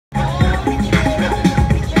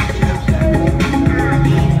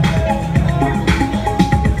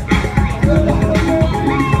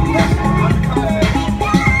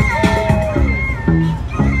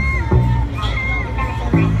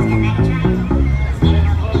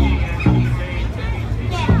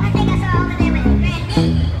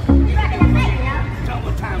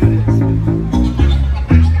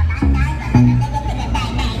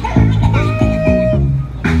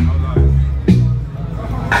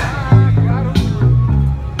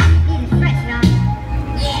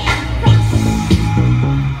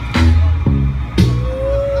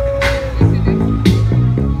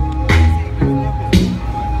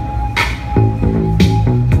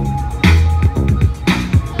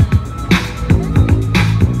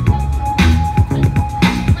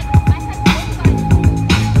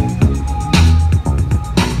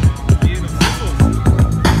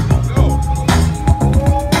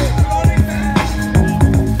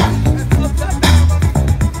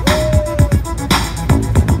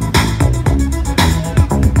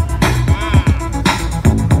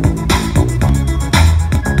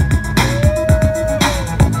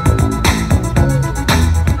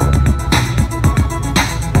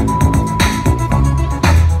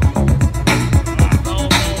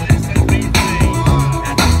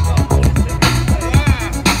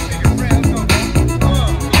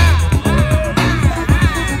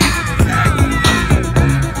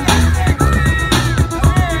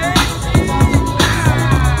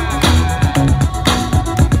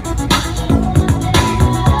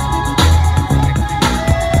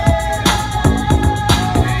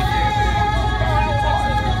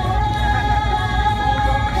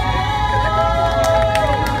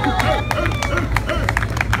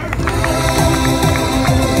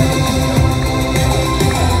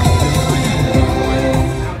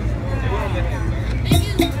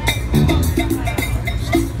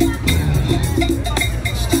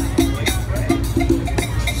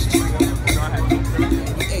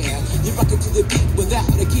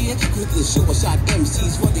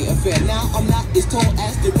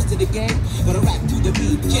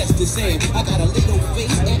the same. I got a little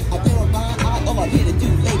face and a pair of mine eyes. All I'm here to do,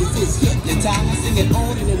 ladies, is hypnotize. Singing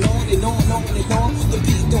on and on and on and on and on. The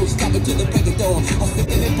beat don't stop until the break of dawn. I'm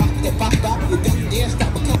flipping it, pop that pop out. You don't dare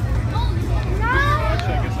stop.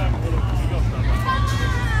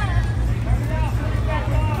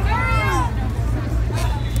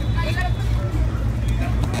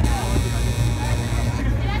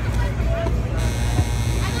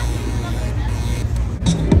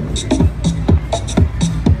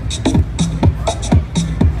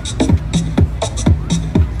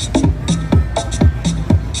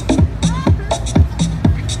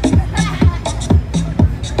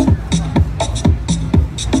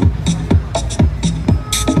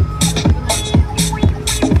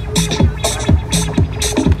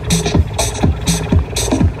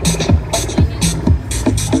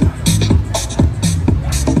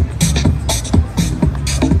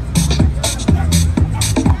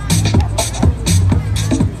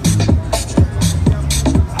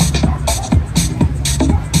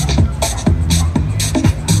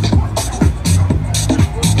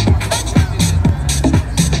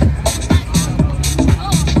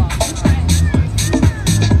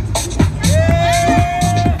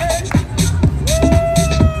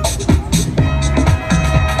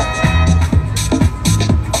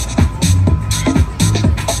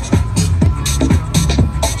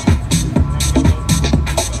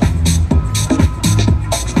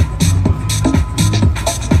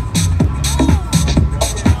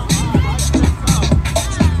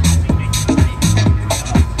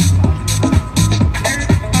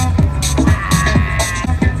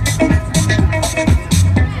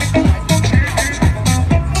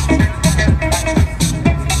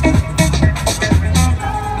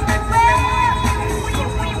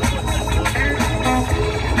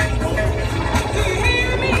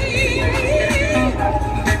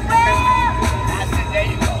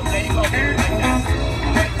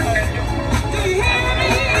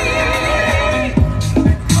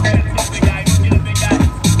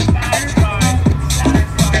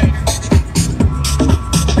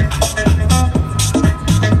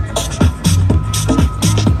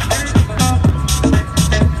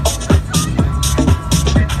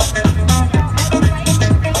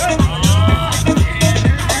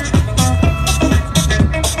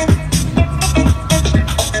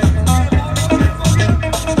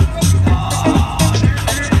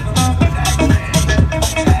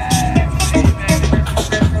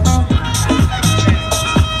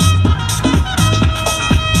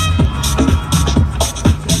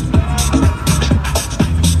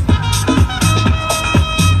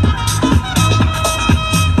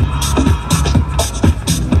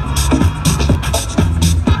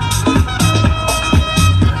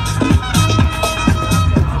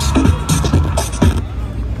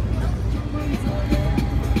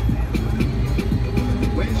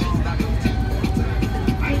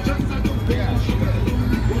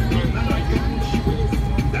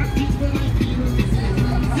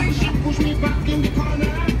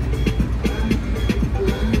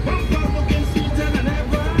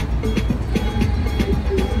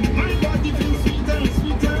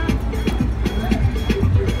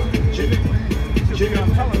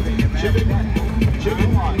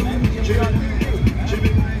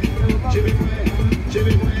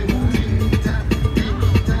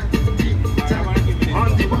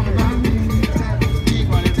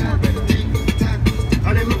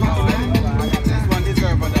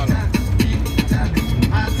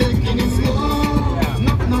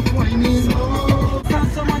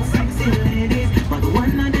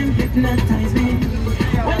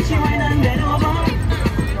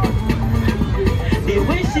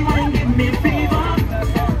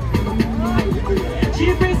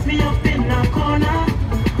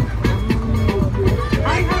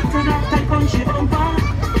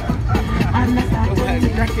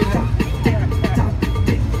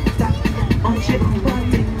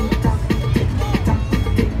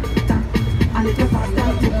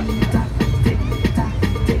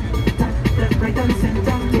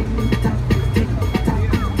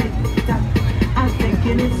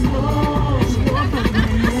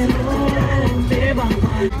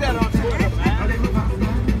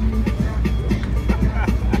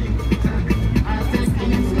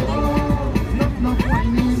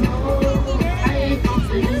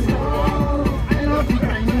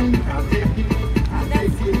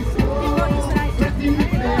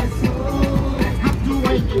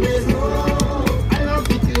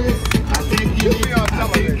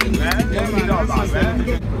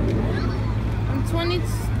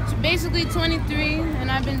 basically 23, and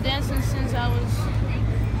I've been dancing since I was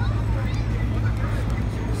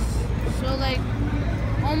so like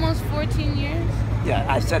almost 14 years. Yeah,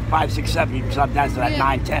 I said 5, 6, 7. You started dancing at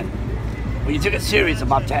 9, 10. Well, you took it serious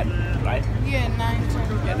about 10, right? Yeah, 9,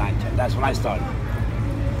 10. Yeah, 9, 10. That's when I started.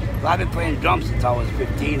 Well, I've been playing drums since I was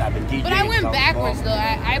 15. I've been DJing. But I went since was backwards 12. though.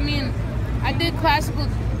 I mean, I did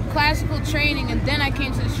classical training and then I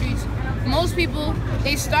came to the streets. Most people,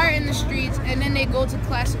 they start in the streets and then they go to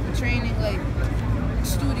classical training, like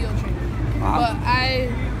studio training. But I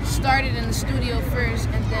started in the studio first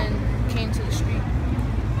and then came to the street.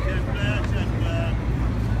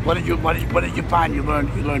 What did you find you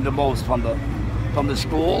learned the most from the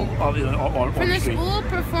school or From the the street? school,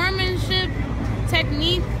 performanship,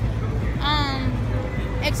 technique,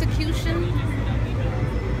 execution,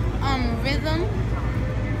 rhythm.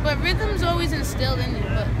 But rhythm's always instilled in you.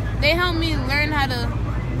 But they helped me learn how to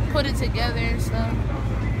put it together and stuff.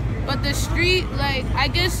 But the street, like, I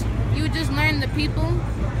guess you just learn the people,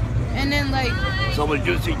 and then like. So would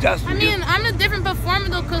you suggest? I mean, I'm a different performer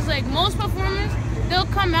though, cause like most performers, they'll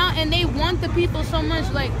come out and they want the people so much.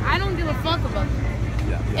 Like I don't give a fuck about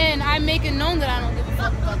them, and I make it known that I don't give a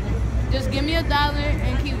fuck about them. Just give me $1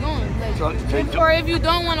 and keep going. Like, or if you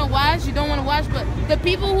don't want to watch, you don't want to watch. But the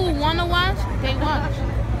people who want to watch, they watch.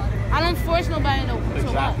 I don't force nobody to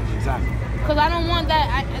watch. Exactly. Cause I don't want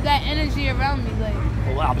that energy around me. Like.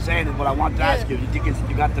 Well, what I'm saying is, what I want to ask you think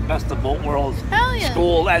you got the best of both worlds? Hell yeah.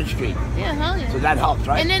 School and street. Yeah, hell yeah. So that helps,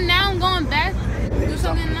 right? And then now I'm going back to do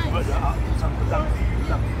something nice.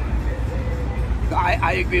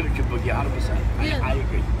 I agree with you, Boogie, 100%. Yeah. I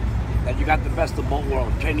agree. That you got the best of both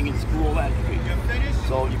worlds, training in school and street.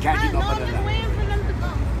 So you can't do No, nothing I'm than just that. waiting for them to go.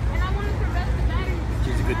 And I wanted to rest the battery.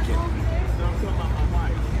 She's a good kid. Oh,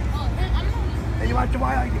 I'm not. Hey, you want to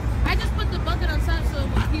why? I just put the bucket on top so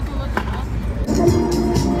people wasn't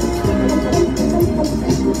walking.